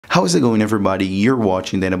How is it going, everybody? You're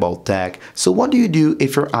watching Then About Tech. So what do you do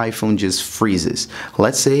if your iPhone just freezes?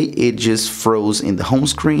 Let's say it just froze in the home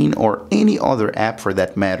screen or any other app for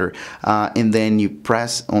that matter, and then you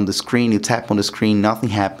press on the screen, you tap on the screen, nothing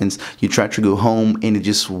happens. You try to go home and it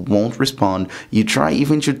just won't respond. You try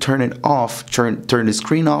even to turn it off, turn the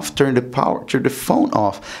screen off, turn the phone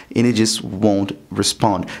off, and it just won't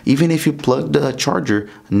respond. Even if you plug the charger,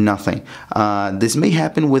 nothing. This may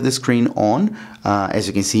happen with the screen on. As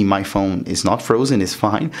you can see, my phone is not frozen, it's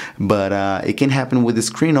fine, but it can happen with the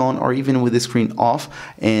screen on or even with the screen off,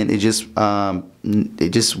 and it just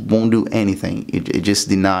won't do anything. It just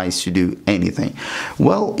denies to do anything.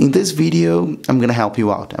 Well, in this video, I'm gonna help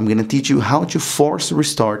you out. I'm gonna teach you how to force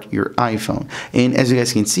restart your iPhone. And as you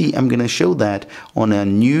guys can see, I'm gonna show that on a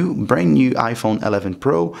brand new iPhone 11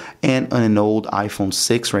 Pro and on an old iPhone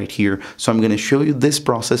 6 right here. So I'm gonna show you this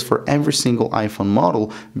process for every single iPhone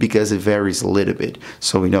model because it varies a little bit.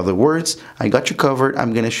 So in other words, I got you covered.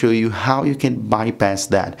 I'm gonna show you how you can bypass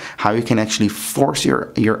that, how you can actually force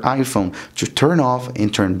your iPhone to turn off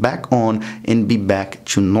and turn back on and be back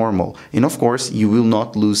to normal. And of course, you will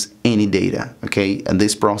not lose any data, okay? And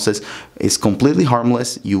this process is completely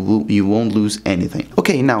harmless. You won't lose anything.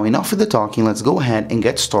 Okay, now enough of the talking. Let's go ahead and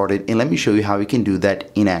get started, and let me show you how you can do that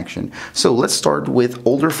in action. So let's start with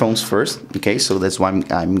older phones first, okay? So that's why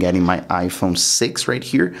I'm getting my iPhone 6 right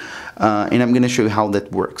here, and I'm gonna show you how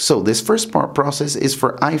that works. So this first process is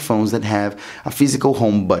for iPhones that have a physical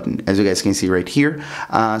home button, as you guys can see right here.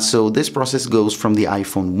 So this process goes from the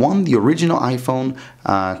iPhone 1, the original iPhone,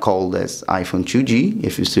 called as iPhone 2G,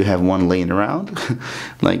 if you still have one laying around,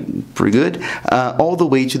 like pretty good, all the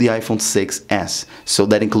way to the iPhone 6s. So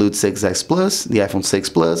that includes 6s Plus, the iPhone 6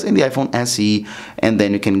 Plus, and the iPhone SE, and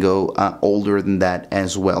then you can go older than that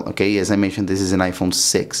as well, okay? As I mentioned, this is an iPhone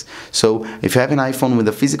 6. So if you have an iPhone with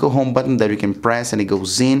a physical home button that you can press and it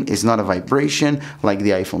goes in, it's not a vibration like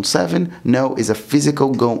the iPhone 7, no, it's a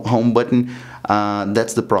physical home button.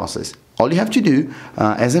 That's the process. All you have to do,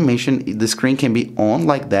 as I mentioned, the screen can be on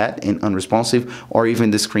like that in unresponsive, or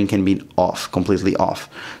even the screen can be off, completely off.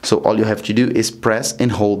 So all you have to do is press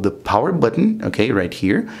and hold the power button, okay, right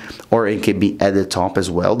here, or it can be at the top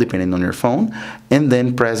as well, depending on your phone, and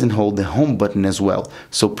then press and hold the home button as well.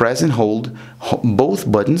 So press and hold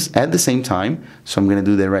both buttons at the same time. So I'm gonna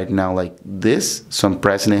do that right now like this. So I'm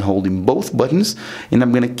pressing and holding both buttons, and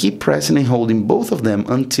I'm gonna keep pressing and holding both of them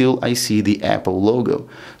until I see the Apple logo.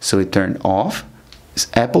 So it turns off, it's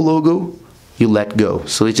Apple logo, you let go.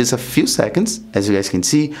 So it's just a few seconds. As you guys can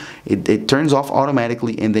see, it turns off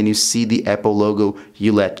automatically, and then you see the Apple logo,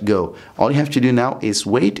 you let go. All you have to do now is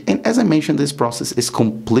wait, and as I mentioned, this process is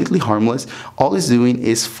completely harmless. All it's doing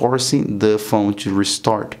is forcing the phone to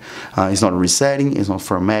restart. It's not resetting, it's not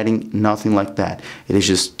formatting, nothing like that. It is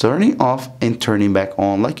just turning off and turning back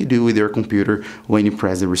on like you do with your computer when you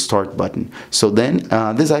press the restart button. So then,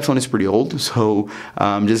 this iPhone is pretty old, so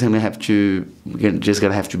I'm just gonna have to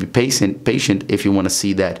be patient if you want to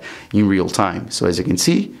see that in real time. So as you can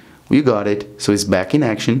see, we got it. So it's back in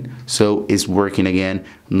action. So it's working again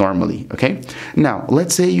normally, okay? Now,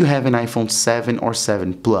 let's say you have an iPhone 7 or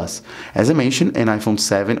 7 Plus. As I mentioned, an iPhone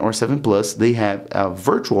 7 or 7 Plus, they have a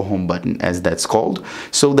virtual home button, as that's called.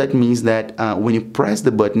 So that means that when you press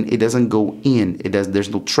the button, it doesn't go in. There's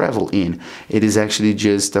no travel in. It is actually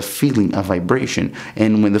just a feeling, a vibration.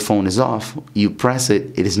 And when the phone is off, you press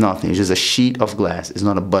it, it is nothing. It's just a sheet of glass. It's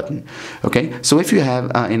not a button, okay? So if you have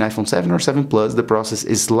an iPhone 7 or 7 Plus, the process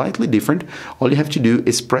is slightly different. All you have to do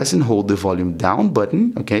is press and hold the volume down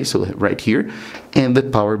button, okay, so right here, and the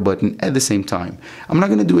power button at the same time. I'm not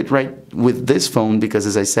going to do it right with this phone because,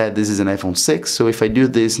 as I said, this is an iPhone 6, so if I do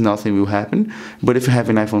this, nothing will happen. But if you have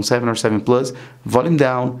an iPhone 7 or 7 Plus, volume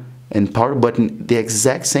down and power button the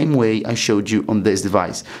exact same way I showed you on this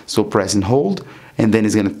device. So press and hold, and then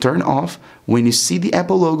it's going to turn off. When you see the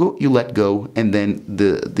Apple logo, you let go, and then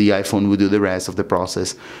the iPhone will do the rest of the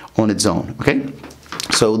process on its own, okay?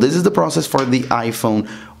 So this is the process for the iPhone,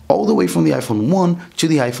 all the way from the iPhone 1 to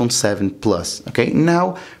the iPhone 7 Plus, okay?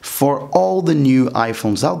 Now, for all the new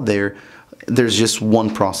iPhones out there, there's just one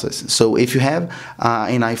process. So if you have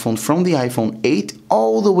an iPhone from the iPhone 8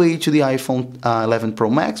 all the way to the iPhone 11 Pro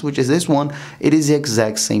Max, which is this one, it is the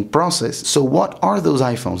exact same process. So what are those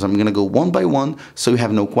iPhones? I'm gonna go one by one so you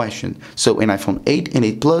have no question. So an iPhone 8 and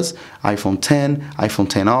 8 Plus, iPhone 10, iPhone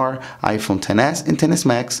 10R, iPhone 10s and 10s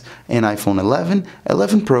Max, and iPhone 11,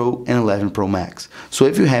 11 Pro, and 11 Pro Max. So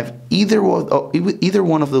if you have either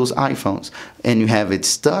one of those iPhones and you have it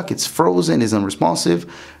stuck, it's frozen, it's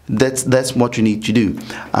unresponsive, that's what you need to do.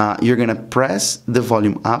 You're gonna press the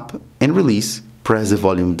volume up and release, press the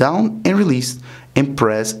volume down and release, and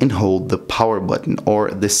press and hold the power button,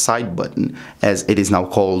 or the side button as it is now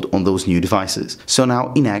called on those new devices. So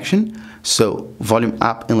now in action, so volume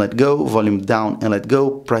up and let go, volume down and let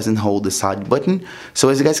go, press and hold the side button. So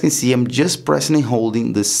as you guys can see, I'm just pressing and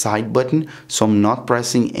holding the side button, so I'm not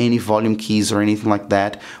pressing any volume keys or anything like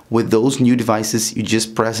that. With those new devices, you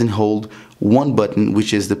just press and hold one button,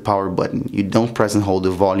 which is the power button. You don't press and hold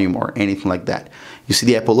the volume or anything like that. You see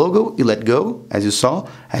the Apple logo, you let go, as you saw.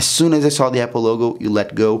 As soon as I saw the Apple logo, you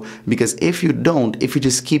let go, because if you don't, if you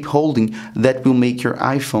just keep holding, that will make your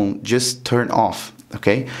iPhone just turn off.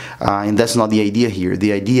 Okay, and that's not the idea here.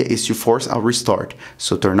 The idea is to force a restart.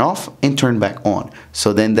 So turn off and turn back on.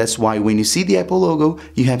 So then that's why when you see the Apple logo,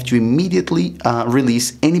 you have to immediately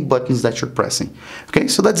release any buttons that you're pressing. Okay,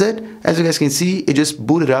 so that's it. As you guys can see, it just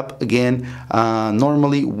booted up again,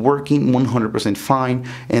 normally working 100% fine.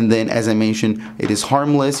 And then, as I mentioned, it is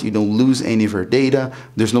harmless. You don't lose any of your data.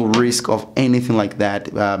 There's no risk of anything like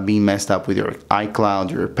that being messed up with your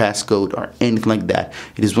iCloud, your passcode, or anything like that.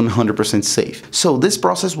 It is 100% safe. So this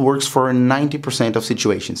process works for 90% of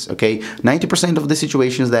situations, okay? 90% of the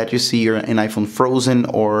situations that you see an iPhone frozen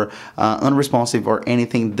or unresponsive or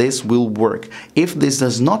anything, this will work. If this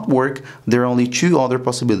does not work, there are only two other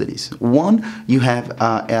possibilities. One, you have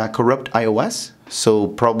a corrupt iOS, so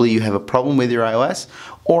probably you have a problem with your iOS,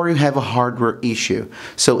 or you have a hardware issue.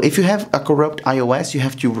 So if you have a corrupt iOS, you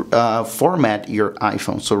have to format your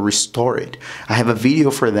iPhone, so restore it. I have a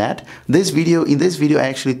video for that. In this video, I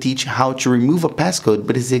actually teach how to remove a passcode,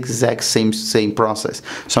 but it's the exact same process.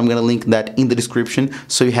 So I'm gonna link that in the description.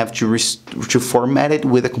 So you have to format it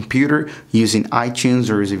with a computer using iTunes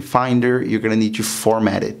or using Finder. You're gonna need to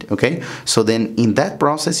format it, okay? So then in that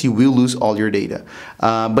process, you will lose all your data.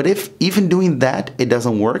 But if even doing that, it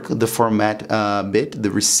doesn't work, the format bit,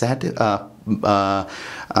 the reset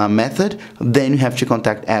method, then you have to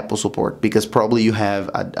contact Apple support, because probably you have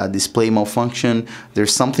a display malfunction,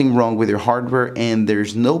 there's something wrong with your hardware, and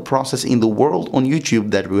there's no process in the world on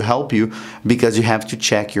YouTube that will help you, because you have to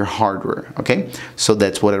check your hardware, okay? So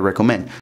that's what I recommend.